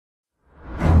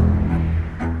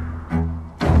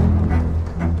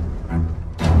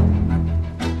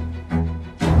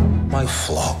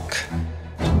flock.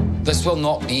 This will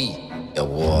not be a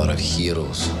war of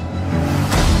heroes.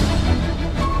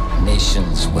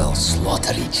 Nations will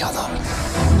slaughter each other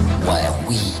while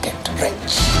we get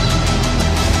rich.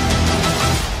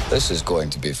 This is going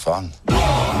to be fun.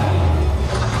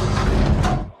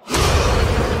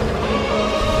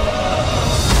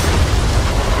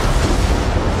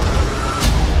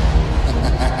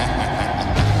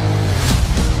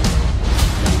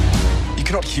 You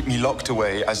cannot keep me locked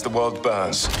away as the world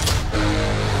burns.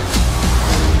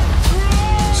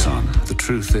 Son, the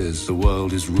truth is the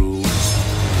world is ruled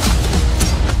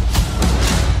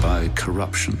by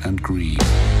corruption and greed.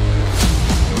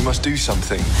 We must do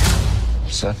something.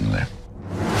 Certainly.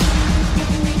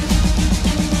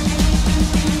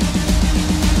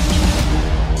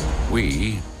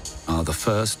 We are the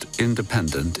first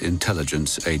independent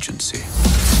intelligence agency.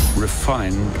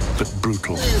 Refined but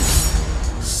brutal.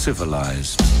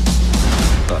 Civilized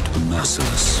but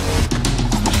merciless.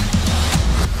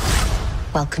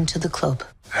 Welcome to the club.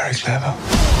 Very clever.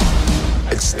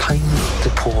 It's time to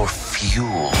pour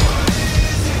fuel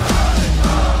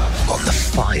on the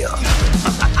fire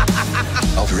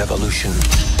of revolution.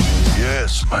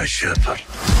 Yes, my shepherd.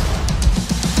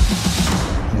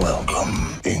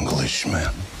 Welcome,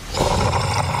 Englishman.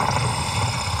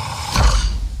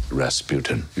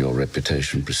 Rasputin, your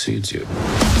reputation precedes you.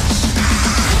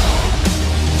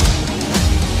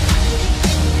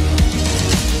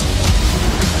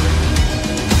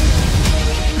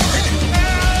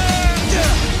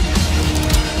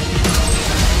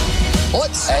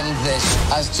 Let's end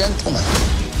this as gentlemen.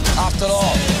 After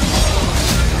all,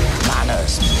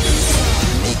 manners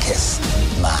maketh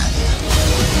man.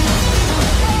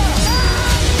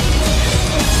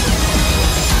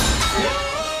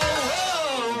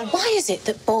 Why is it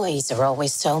that boys are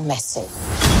always so messy?